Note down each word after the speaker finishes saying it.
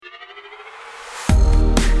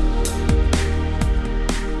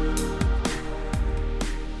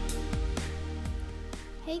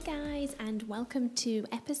guys, and welcome to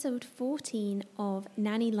episode 14 of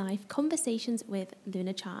Nanny Life Conversations with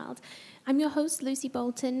Luna Child. I'm your host, Lucy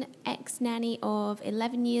Bolton, ex-nanny of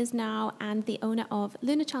 11 years now and the owner of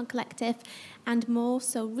Luna Child Collective and more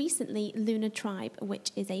so recently Luna Tribe,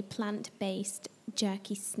 which is a plant-based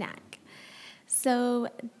jerky snack. So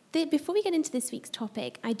before we get into this week's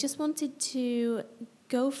topic, I just wanted to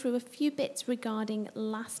go through a few bits regarding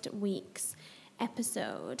last week's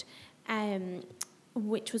episode,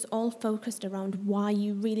 which was all focused around why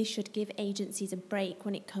you really should give agencies a break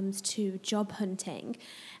when it comes to job hunting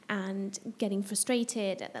and getting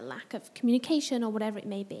frustrated at the lack of communication or whatever it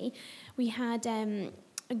may be. We had a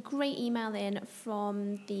great email in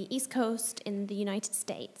from the East Coast in the United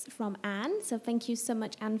States from Anne. So thank you so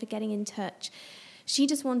much, Anne, for getting in touch. She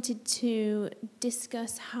just wanted to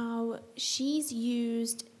discuss how she's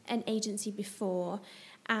used an agency before,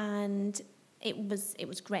 and it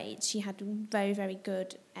was great. She had very, very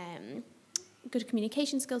good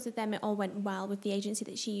communication skills with them. It all went well with the agency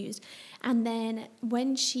that she used. And then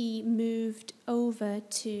when she moved over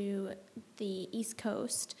to the East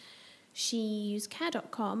Coast, she used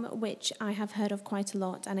Care.com, which I have heard of quite a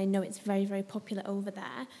lot, and I know it's very, very popular over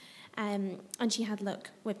there. And she had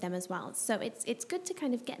luck with them as well. So it's good to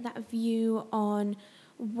kind of get that view on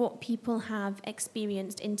what people have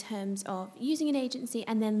experienced in terms of using an agency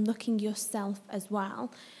and then looking yourself as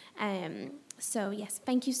well. So yes,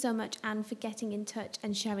 thank you so much, Anne, for getting in touch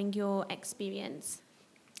and sharing your experience.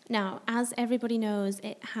 Now, as everybody knows,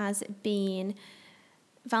 it has been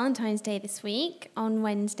Valentine's Day this week on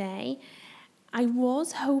Wednesday. I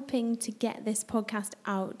was hoping to get this podcast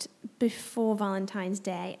out before Valentine's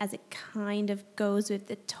Day, as it kind of goes with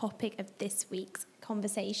the topic of this week's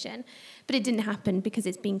conversation, but it didn't happen because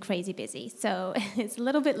it's been crazy busy. So it's a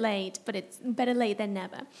little bit late, but it's better late than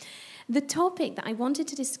never. The topic that I wanted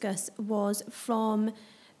to discuss was from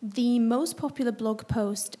the most popular blog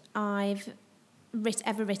post I've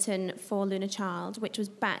ever written for Luna Child, which was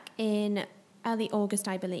back in early August,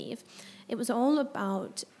 I believe. It was all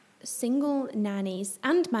about single nannies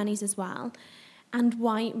and mannies as well, and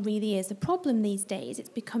why it really is a problem these days. It's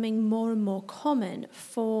becoming more and more common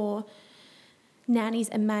for nannies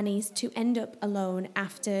and mannies to end up alone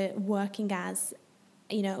after working as,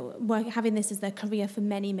 having this as their career for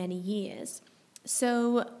many, many years.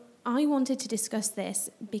 So I wanted to discuss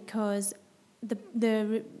this because the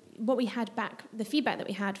feedback that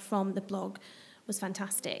we had from the blog was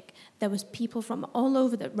fantastic. There was people from all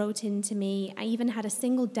over that wrote in to me. I even had a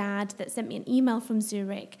single dad that sent me an email from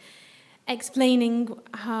Zurich explaining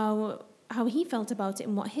how he felt about it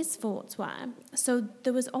and what his thoughts were. So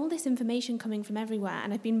there was all this information coming from everywhere,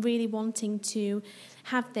 and I've been really wanting to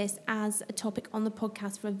have this as a topic on the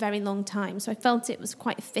podcast for a very long time. So I felt it was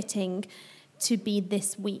quite fitting to be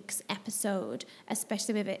this week's episode,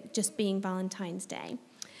 especially with it just being Valentine's Day.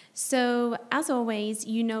 So as always,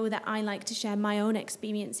 you know that I like to share my own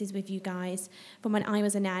experiences with you guys from when I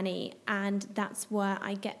was a nanny, and that's where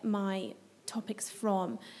I get my topics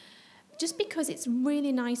from. Just because it's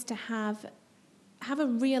really nice to have a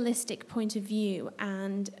realistic point of view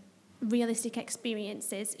and realistic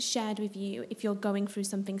experiences shared with you if you're going through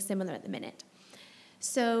something similar at the minute.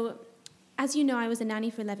 So, as you know, I was a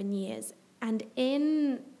nanny for 11 years, and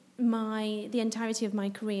in the entirety of my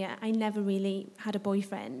career, I never really had a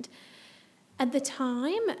boyfriend. At the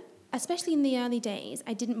time, especially in the early days,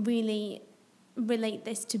 I didn't really relate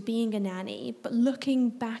this to being a nanny, but looking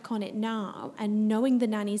back on it now and knowing the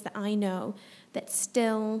nannies that I know that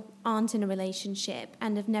still aren't in a relationship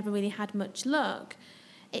and have never really had much luck,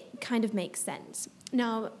 it kind of makes sense.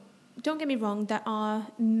 Now, don't get me wrong, there are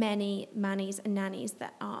many nannies and nannies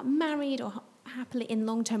that are married or happily in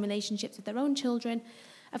long-term relationships with their own children.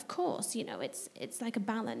 Of course, it's like a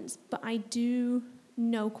balance, but I do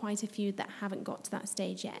know quite a few that haven't got to that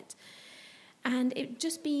stage yet. And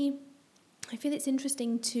I feel it's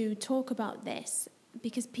interesting to talk about this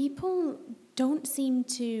because people don't seem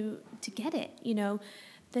to get it.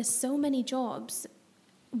 There's so many jobs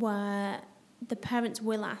where the parents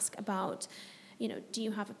will ask about, do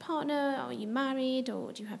you have a partner? Are you married?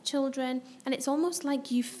 Or do you have children? And it's almost like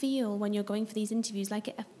you feel when you're going for these interviews like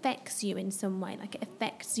it affects you in some way, like it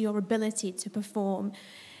affects your ability to perform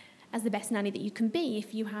as the best nanny that you can be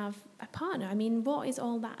if you have a partner. I mean, what is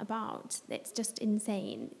all that about? It's just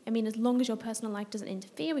insane. I mean, as long as your personal life doesn't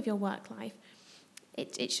interfere with your work life,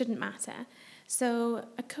 it shouldn't matter. So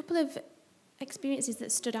a couple of experiences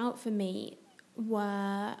that stood out for me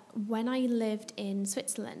were when I lived in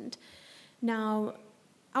Switzerland. Now,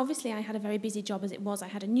 obviously I had a very busy job as it was. I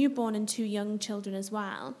had a newborn and 2 young children as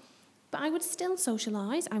well. But I would still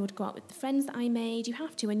socialise. I would go out with the friends that I made. You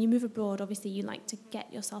have to. When you move abroad, obviously, you like to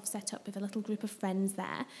get yourself set up with a little group of friends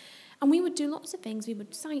there. And we would do lots of things. We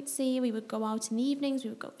would sightsee. We would go out in the evenings. We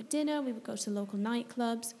would go for dinner. We would go to local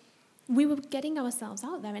nightclubs. We were getting ourselves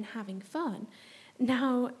out there and having fun.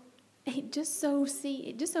 Now, it just so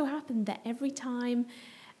happened that every time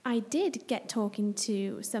I did get talking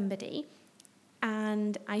to somebody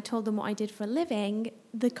and I told them what I did for a living,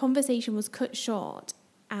 the conversation was cut short.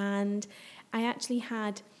 And I actually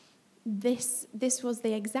had this was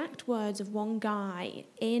the exact words of one guy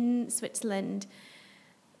in Switzerland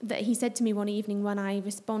that he said to me one evening when I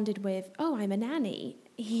responded with, "Oh, I'm a nanny."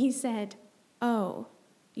 He said, "Oh,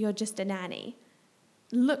 you're just a nanny,"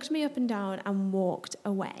 looked me up and down and walked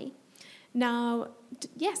away. Now,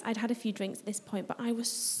 yes, I'd had a few drinks at this point, but I was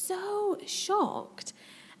so shocked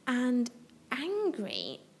and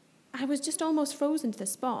angry. I was just almost frozen to the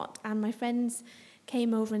spot. And my friends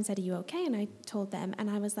came over and said, "Are you okay?" And I told them, and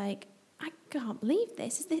I was like, "I can't believe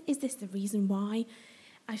this. Is this the reason why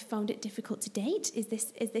I found it difficult to date? Is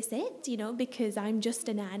this it? Because I'm just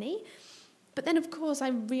a nanny?" But then, of course, I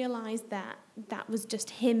realised that was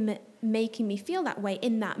just him making me feel that way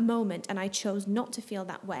in that moment, and I chose not to feel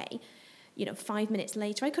that way. 5 minutes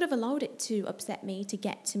later, I could have allowed it to upset me, to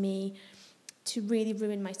get to me, to really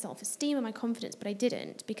ruin my self-esteem and my confidence, but I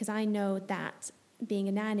didn't, because I know that being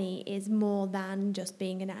a nanny is more than just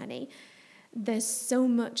being a nanny. There's so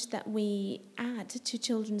much that we add to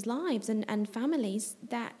children's lives and families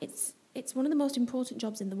that it's one of the most important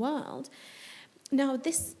jobs in the world. Now,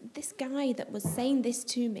 this guy that was saying this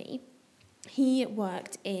to me, he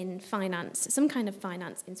worked in finance, some kind of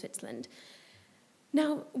finance in Switzerland.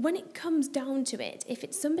 Now, when it comes down to it, if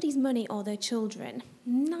it's somebody's money or their children,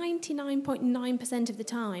 99.9% of the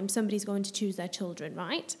time, somebody's going to choose their children,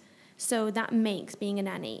 right? So that makes being a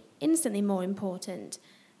nanny instantly more important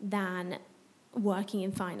than working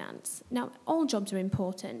in finance. Now, all jobs are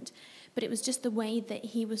important, but it was just the way that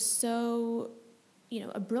he was so,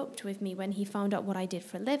 abrupt with me when he found out what I did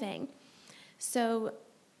for a living. So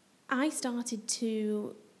I started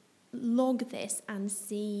to log this and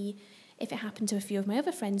see if it happened to a few of my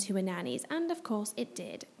other friends who were nannies, and of course it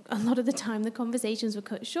did. A lot of the time the conversations were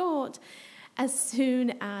cut short as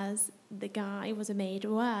soon as the guy was made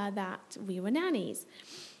aware that we were nannies.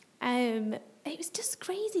 It was just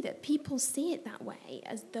crazy that people see it that way,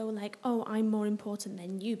 as though like, "Oh, I'm more important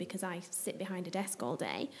than you because I sit behind a desk all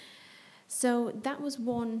day." So that was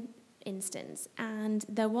one instance, and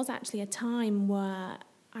there was actually a time where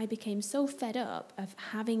I became so fed up of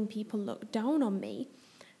having people look down on me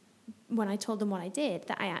when I told them what I did,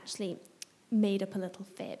 that I actually made up a little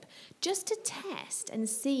fib just to test and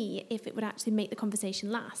see if it would actually make the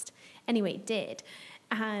conversation last. Anyway, it did.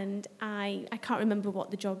 And I can't remember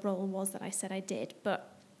what the job role was that I said I did,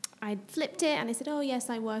 but I flipped it and I said, "Oh, yes,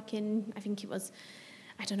 I work in," I think it was,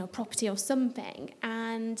 property or something.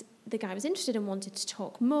 And the guy was interested and wanted to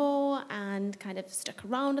talk more and kind of stuck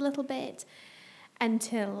around a little bit.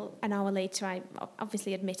 Until an hour later, I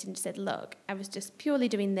obviously admitted and said, "Look, I was just purely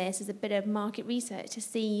doing this as a bit of market research to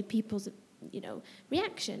see people's,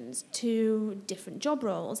 reactions to different job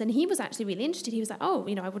roles." And he was actually really interested. He was like, "Oh,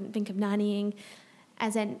 I wouldn't think of nannying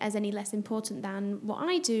as any less important than what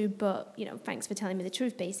I do, but, thanks for telling me the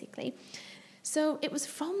truth," basically. So it was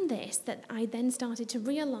from this that I then started to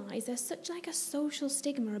realise there's such like a social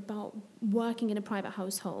stigma about working in a private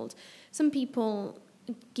household. Some people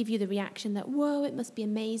give you the reaction that, "Whoa, it must be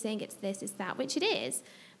amazing, it's this, it's that," which it is.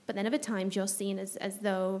 But then other times you're seen as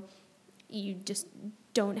though you just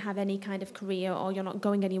don't have any kind of career or you're not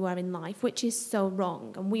going anywhere in life, which is so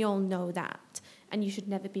wrong. And we all know that. And you should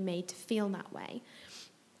never be made to feel that way.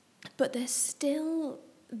 But there's still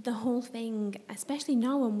the whole thing, especially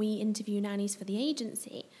now when we interview nannies for the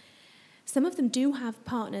agency. Some of them do have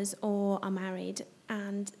partners or are married,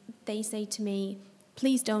 and they say to me,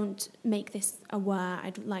 "Please don't make this aware.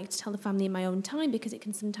 I'd like to tell the family in my own time because it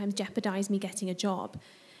can sometimes jeopardize me getting a job."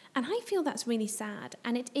 And I feel that's really sad.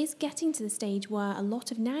 And it is getting to the stage where a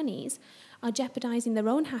lot of nannies are jeopardizing their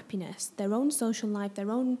own happiness, their own social life,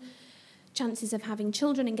 their own chances of having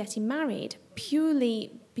children and getting married,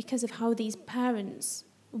 purely because of how these parents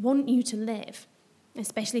want you to live.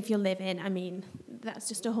 Especially if you're living, that's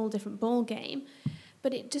just a whole different ball game.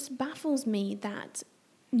 But it just baffles me that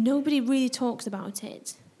nobody really talks about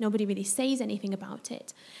it. Nobody really says anything about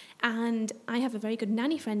it. And I have a very good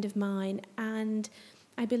nanny friend of mine, and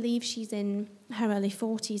I believe she's in her early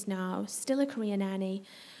 40s now, still a career nanny,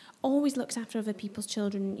 always looks after other people's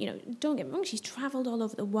children. Don't get me wrong, she's travelled all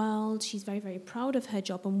over the world. She's very, very proud of her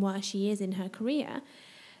job and where she is in her career.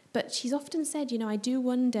 But she's often said, "I do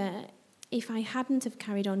wonder if I hadn't have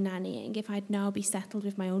carried on nannying, if I'd now be settled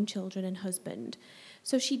with my own children and husband.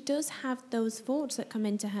 So she does have those thoughts that come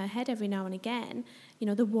into her head every now and again,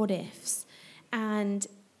 the what ifs. And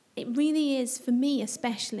it really is, for me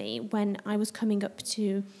especially, when I was coming up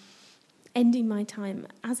to ending my time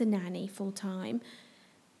as a nanny full time,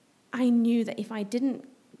 I knew that if I didn't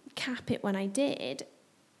cap it when I did,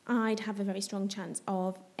 I'd have a very strong chance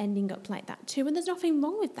of ending up like that too. And there's nothing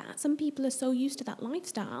wrong with that. Some people are so used to that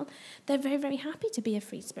lifestyle. They're very, very happy to be a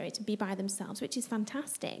free spirit and be by themselves, which is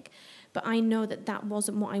fantastic. But I know that that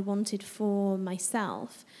wasn't what I wanted for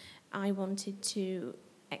myself. I wanted to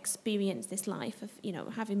experience this life of,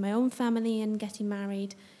 having my own family and getting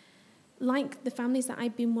married. Like the families that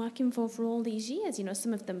I've been working for all these years,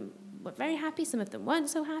 some of them were very happy, some of them weren't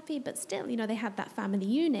so happy, but still, they had that family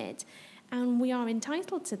unit. And we are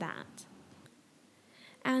entitled to that.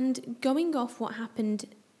 And going off what happened,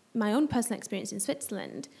 my own personal experience in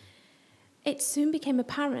Switzerland, it soon became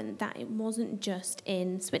apparent that it wasn't just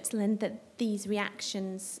in Switzerland that these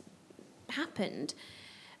reactions happened.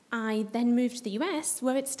 I then moved to the US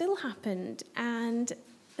where it still happened. And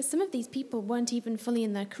some of these people weren't even fully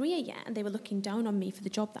in their career yet, and they were looking down on me for the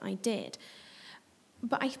job that I did.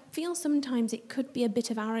 But I feel sometimes it could be a bit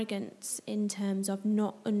of arrogance in terms of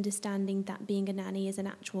not understanding that being a nanny is an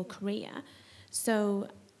actual career. So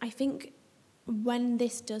I think when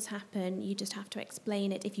this does happen, you just have to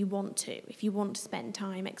explain it if you want to. If you want to spend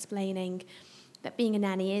time explaining that being a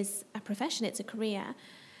nanny is a profession, it's a career.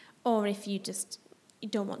 Or if you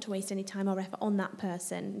don't want to waste any time or effort on that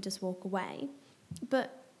person and just walk away.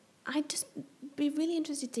 But I'd just be really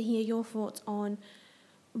interested to hear your thoughts on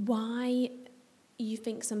why you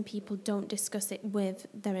think some people don't discuss it with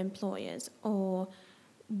their employers, or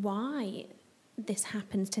why this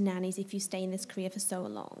happens to nannies if you stay in this career for so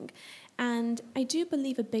long. And I do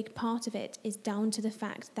believe a big part of it is down to the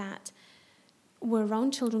fact that we're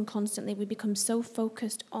around children constantly. We become so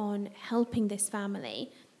focused on helping this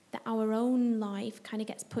family that our own life kind of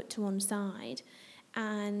gets put to one side.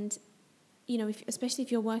 And especially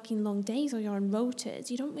if you're working long days or you're on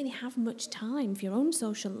rotas, you don't really have much time for your own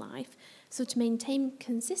social life. So to maintain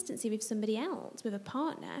consistency with somebody else, with a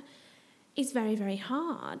partner, is very, very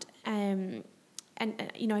hard. I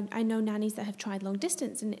know nannies that have tried long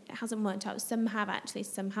distance and it hasn't worked out. Some have actually,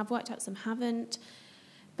 some have worked out, some haven't.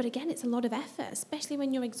 But again, it's a lot of effort, especially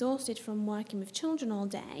when you're exhausted from working with children all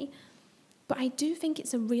day. But I do think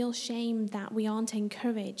it's a real shame that we aren't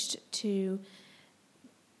encouraged to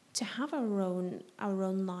have our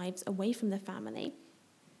own lives away from the family.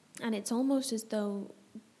 And it's almost as though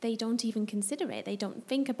they don't even consider it. They don't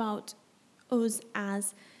think about us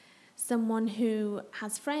as someone who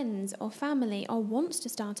has friends or family or wants to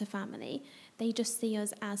start a family. They just see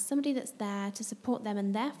us as somebody that's there to support them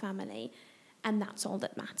and their family, and that's all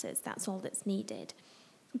that matters. That's all that's needed.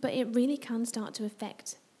 But it really can start to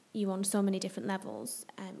affect you on so many different levels.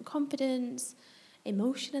 Confidence,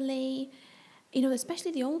 emotionally,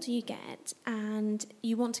 especially the older you get and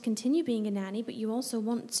you want to continue being a nanny, but you also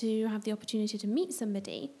want to have the opportunity to meet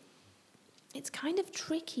somebody. It's kind of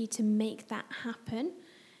tricky to make that happen.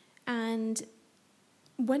 And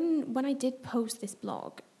when I did post this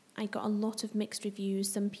blog, I got a lot of mixed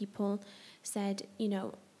reviews. Some people said,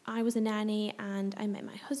 I was a nanny and I met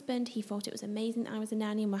my husband. He thought it was amazing that I was a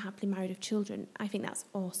nanny and we're happily married with children. I think that's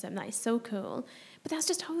awesome. That is so cool. But that's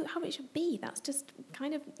just how it should be. That's just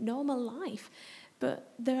kind of normal life.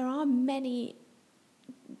 But there are many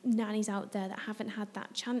nannies out there that haven't had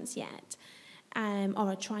that chance yet, or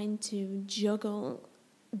are trying to juggle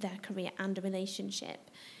their career and a relationship.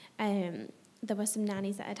 There were some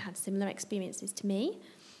nannies that had similar experiences to me,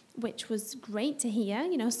 which was great to hear,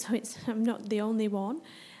 so I'm not the only one.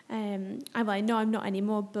 I know I'm not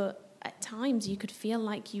anymore, but at times you could feel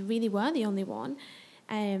like you really were the only one.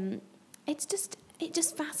 It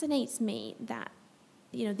just fascinates me that,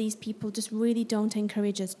 these people just really don't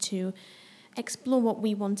encourage us to explore what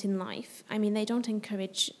we want in life. I mean, they don't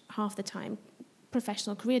encourage half the time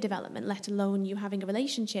professional career development, let alone you having a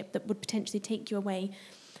relationship that would potentially take you away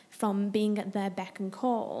from being at their beck and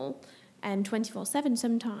call 24/7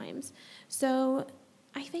 sometimes. So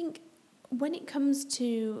I think when it comes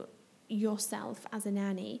to yourself as a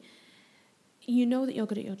nanny, you know that you're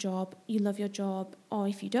good at your job, you love your job, or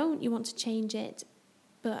if you don't, you want to change it.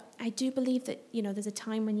 But I do believe that, there's a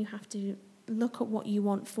time when you have to look at what you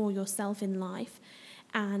want for yourself in life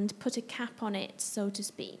and put a cap on it, so to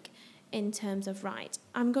speak, in terms of, right,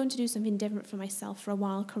 I'm going to do something different for myself for a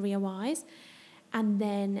while career-wise, and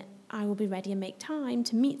then I will be ready and make time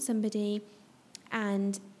to meet somebody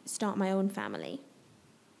and start my own family.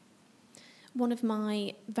 One of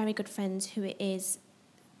my very good friends who is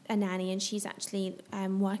a nanny, and she's actually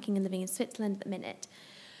working and living in Switzerland at the minute.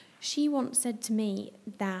 She once said to me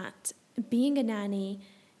that being a nanny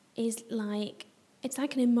is it's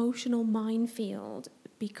like an emotional minefield,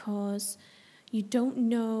 because you don't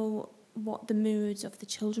know what the moods of the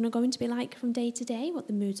children are going to be like from day to day, what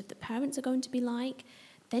the moods of the parents are going to be like.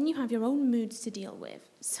 Then you have your own moods to deal with.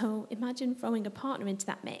 So imagine throwing a partner into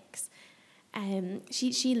that mix.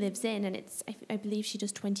 She lives in, and I believe she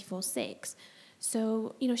does 24/6.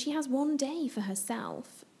 So, she has one day for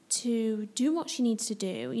herself to do what she needs to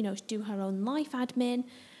do, do her own life admin,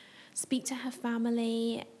 speak to her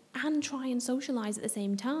family, and try and socialise at the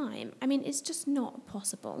same time. I mean, it's just not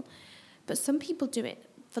possible. But some people do it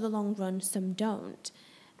for the long run, some don't.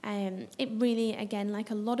 It really, again, like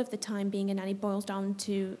a lot of the time, being a nanny boils down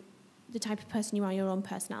to the type of person you are, your own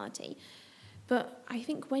personality. But I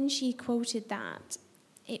think when she quoted that,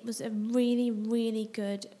 it was a really, really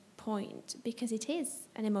good point, because it is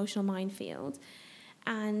an emotional minefield.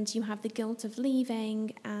 And you have the guilt of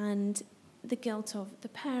leaving and the guilt of the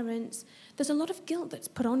parents. There's a lot of guilt that's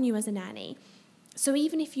put on you as a nanny. So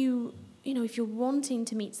even if if you're wanting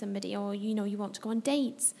to meet somebody, or, you want to go on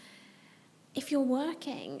dates, if you're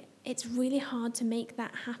working, it's really hard to make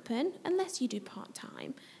that happen unless you do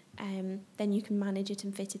part-time. Then you can manage it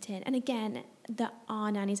and fit it in. And again, there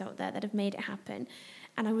are nannies out there that have made it happen,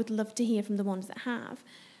 and I would love to hear from the ones that have.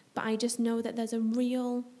 But I just know that there's a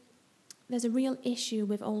real issue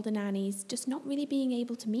with older nannies just not really being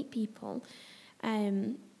able to meet people.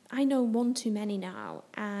 I know one too many now,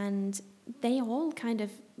 and they all kind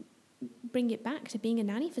of bring it back to being a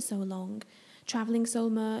nanny for so long, traveling so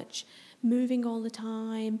much, moving all the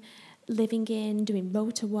time, living in, doing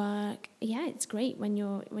rota work. Yeah, it's great when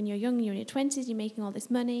you're young, you're in your 20s, you're making all this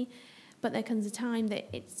money, but there comes a time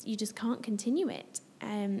that you just can't continue it.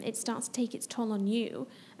 It starts to take its toll on you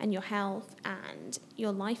and your health and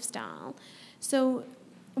your lifestyle. So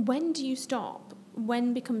when do you stop?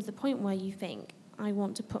 When becomes the point where you think, I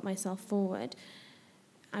want to put myself forward,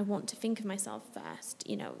 I want to think of myself first?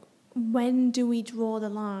 When do we draw the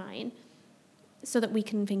line so that we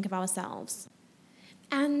can think of ourselves?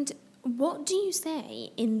 And what do you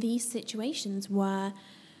say in these situations where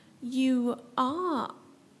you are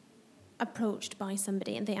approached by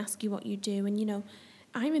somebody and they ask you what you do? And,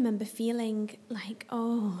 I remember feeling like,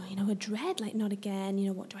 a dread, like, not again,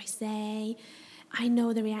 what do I say? I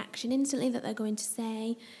know the reaction instantly that they're going to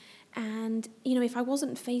say. And, if I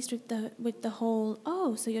wasn't faced with the whole,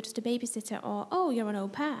 so you're just a babysitter, or, you're an au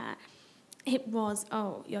pair, it was,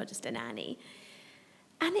 you're just a nanny.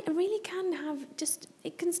 And it really can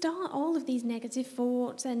it can start all of these negative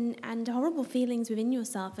thoughts and horrible feelings within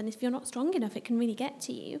yourself. And if you're not strong enough, it can really get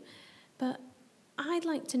to you. But I'd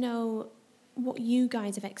like to know what you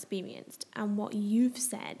guys have experienced and what you've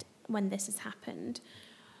said when this has happened.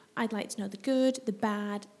 I'd like to know the good, the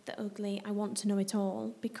bad, the ugly. I want to know it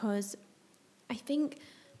all, because I think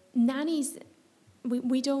nannies,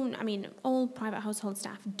 all private household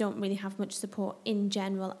staff don't really have much support in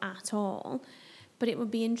general at all. But it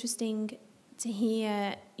would be interesting to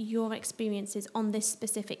hear your experiences on this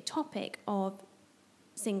specific topic of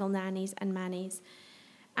single nannies and mannies.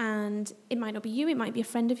 And it might not be you, it might be a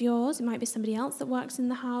friend of yours, it might be somebody else that works in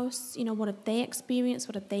the house. What have they experienced?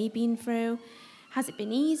 What have they been through? Has it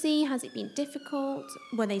been easy? Has it been difficult?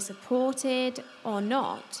 Were they supported or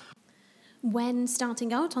not? When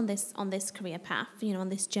starting out on this career path, on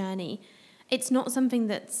this journey, it's not something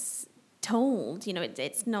that's told,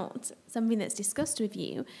 it's not something that's discussed with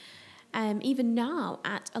you. Even now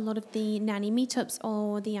at a lot of the nanny meetups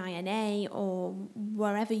or the INA or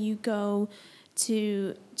wherever you go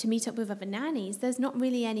to meet up with other nannies, there's not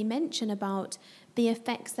really any mention about the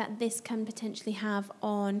effects that this can potentially have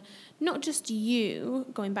on not just you,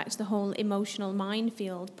 going back to the whole emotional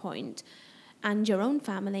minefield point, and your own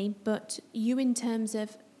family, but you in terms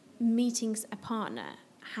of meeting a partner,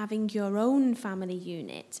 having your own family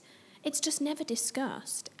unit. It's just never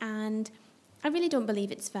discussed. And I really don't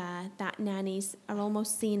believe it's fair that nannies are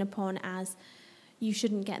almost seen upon as, you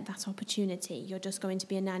shouldn't get that opportunity. You're just going to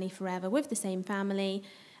be a nanny forever with the same family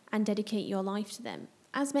and dedicate your life to them.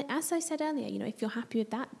 As I said earlier, if you're happy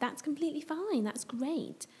with that, that's completely fine. That's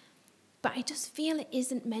great. But I just feel it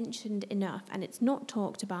isn't mentioned enough, and it's not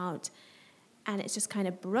talked about, and it's just kind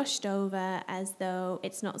of brushed over as though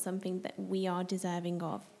it's not something that we are deserving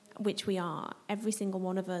of, which we are. Every single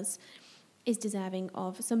one of us is deserving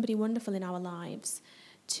of somebody wonderful in our lives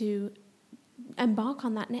to embark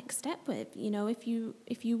on that next step with. If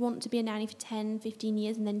you want to be a nanny for 10, 15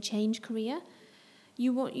 years and then change career,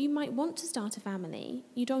 you might want to start a family.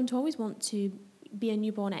 You don't always want to be a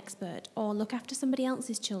newborn expert or look after somebody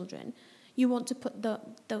else's children. you want to put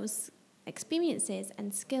those experiences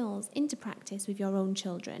and skills into practice with your own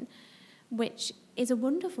children, which is a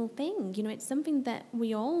wonderful thing. You know, it's something that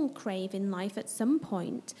we all crave in life at some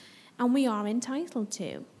point, and we are entitled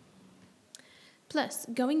to. Plus,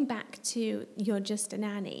 going back to You're Just a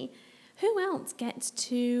Nanny, who else gets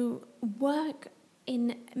to work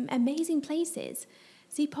in amazing places,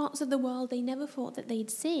 see parts of the world they never thought that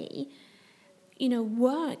they'd see, you know,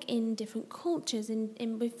 work in different cultures,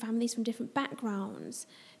 with families from different backgrounds,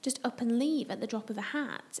 just up and leave at the drop of a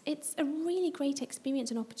hat. It's a really great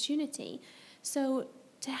experience and opportunity. So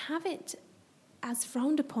to have it as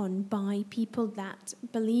frowned upon by people that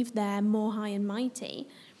believe they're more high and mighty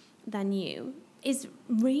than you is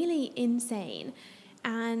really insane.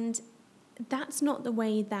 And that's not the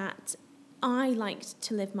way that I liked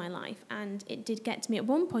to live my life. And it did get to me at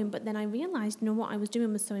one point, but then I realized, you know, what I was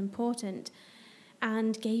doing was so important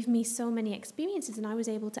and gave me so many experiences, and I was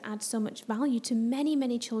able to add so much value to many,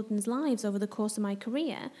 many children's lives over the course of my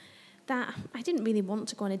career that I didn't really want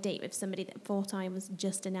to go on a date with somebody that thought I was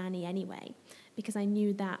just a nanny anyway, because I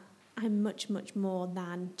knew that I'm much, much more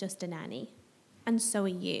than just a nanny, and so are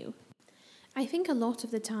you. I think a lot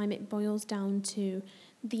of the time it boils down to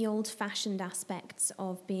the old-fashioned aspects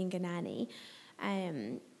of being a nanny.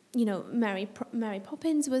 You know, Mary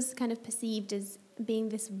Poppins was kind of perceived as being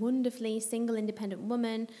this wonderfully single, independent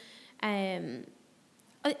woman. I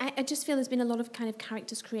just feel there's been a lot of kind of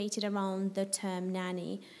characters created around the term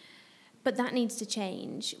nanny, but that needs to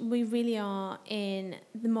change. We really are in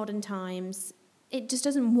the modern times. It just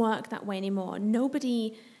doesn't work that way anymore.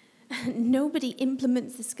 Nobody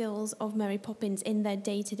implements the skills of Mary Poppins in their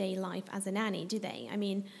day-to-day life as a nanny, do they? I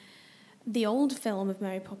mean, the old film of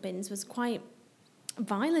Mary Poppins was quite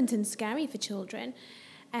violent and scary for children.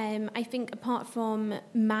 I think apart from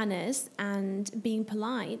manners and being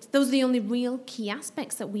polite, those are the only real key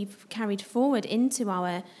aspects that we've carried forward into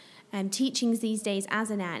our teachings these days as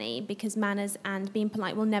a nanny, because manners and being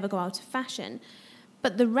polite will never go out of fashion.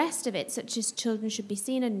 But the rest of it, such as children should be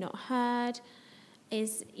seen and not heard,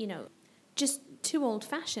 is, you know, just too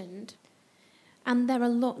old-fashioned. And there are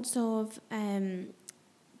lots of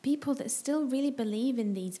people that still really believe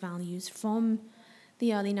in these values from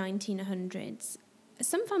the early 1900s.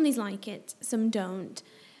 Some families like it, some don't,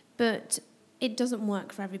 but it doesn't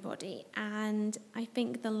work for everybody. And I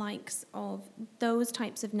think the likes of those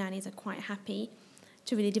types of nannies are quite happy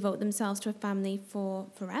to really devote themselves to a family for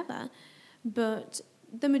forever. But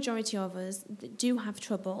the majority of us that do have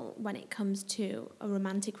trouble when it comes to a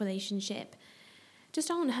romantic relationship just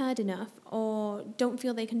aren't heard enough, or don't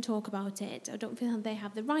feel they can talk about it, or don't feel they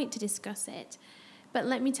have the right to discuss it. But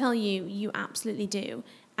let me tell you, you absolutely do.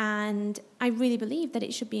 And I really believe that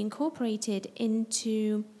it should be incorporated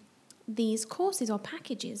into these courses or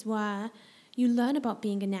packages where you learn about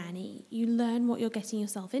being a nanny, you learn what you're getting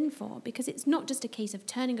yourself in for, because it's not just a case of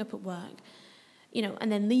turning up at work, you know, and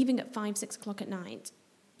then leaving at 5, 6 o'clock at night.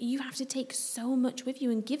 You have to take so much with you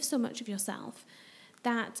and give so much of yourself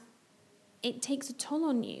that it takes a toll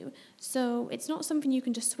on you. So it's not something you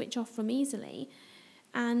can just switch off from easily.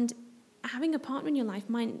 And having a partner in your life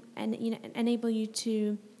might enable you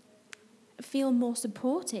to feel more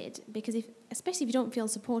supported, because especially if you don't feel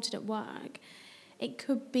supported at work, it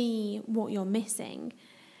could be what you're missing.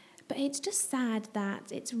 But it's just sad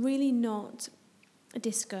that it's really not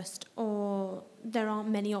discussed, or there aren't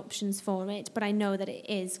many options for it. But I know that it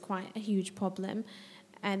is quite a huge problem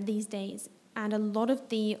these days. And a lot of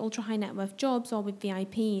the ultra-high net worth jobs, or with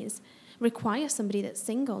VIPs, require somebody that's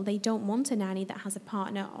single. They don't want a nanny that has a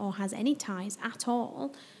partner or has any ties at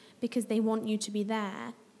all, because they want you to be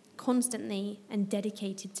there constantly and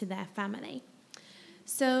dedicated to their family.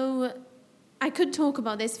 So I could talk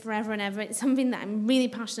about this forever and ever. It's something that I'm really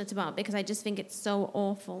passionate about, because I just think it's so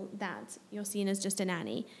awful that you're seen as just a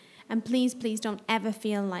nanny. And please, please don't ever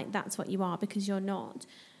feel like that's what you are, because you're not.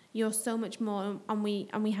 You're so much more, and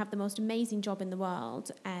we have the most amazing job in the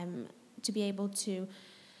world to be able to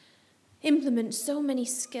implement so many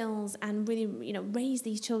skills and really, raise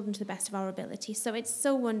these children to the best of our ability. So it's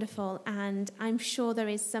so wonderful, and I'm sure there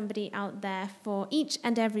is somebody out there for each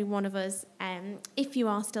and every one of us, if you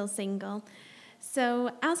are still single.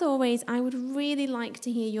 So as always, I would really like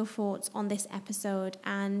to hear your thoughts on this episode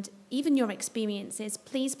and even your experiences.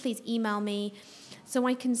 Please email me so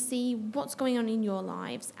I can see what's going on in your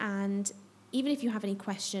lives. And even if you have any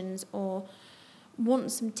questions or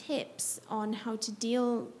want some tips on how to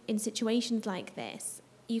deal in situations like this,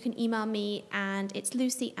 you can email me, and it's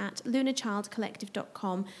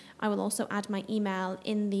lucy@lunachildcollective.com. I will also add my email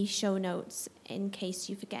in the show notes in case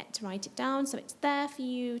you forget to write it down, so it's there for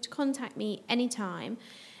you to contact me anytime.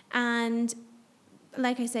 And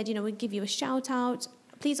like I said, we'll give you a shout out.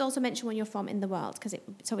 Please also mention where you're from in the world, because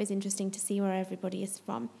it's always interesting to see where everybody is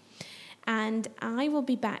from. And I will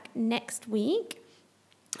be back next week.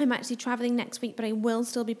 I'm actually traveling next week, but I will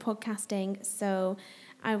still be podcasting. So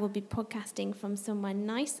I will be podcasting from somewhere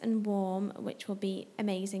nice and warm, which will be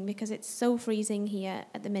amazing because it's so freezing here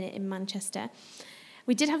at the minute in Manchester.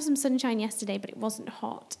 We did have some sunshine yesterday, but it wasn't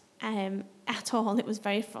hot at all. It was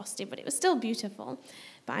very frosty, but it was still beautiful.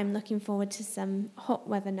 But I'm looking forward to some hot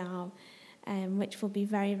weather now, which will be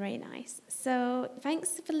very, very nice. So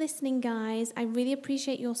thanks for listening, guys. I really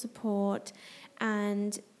appreciate your support.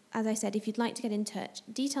 And as I said, if you'd like to get in touch,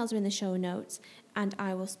 details are in the show notes. And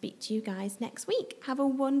I will speak to you guys next week. Have a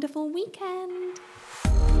wonderful weekend.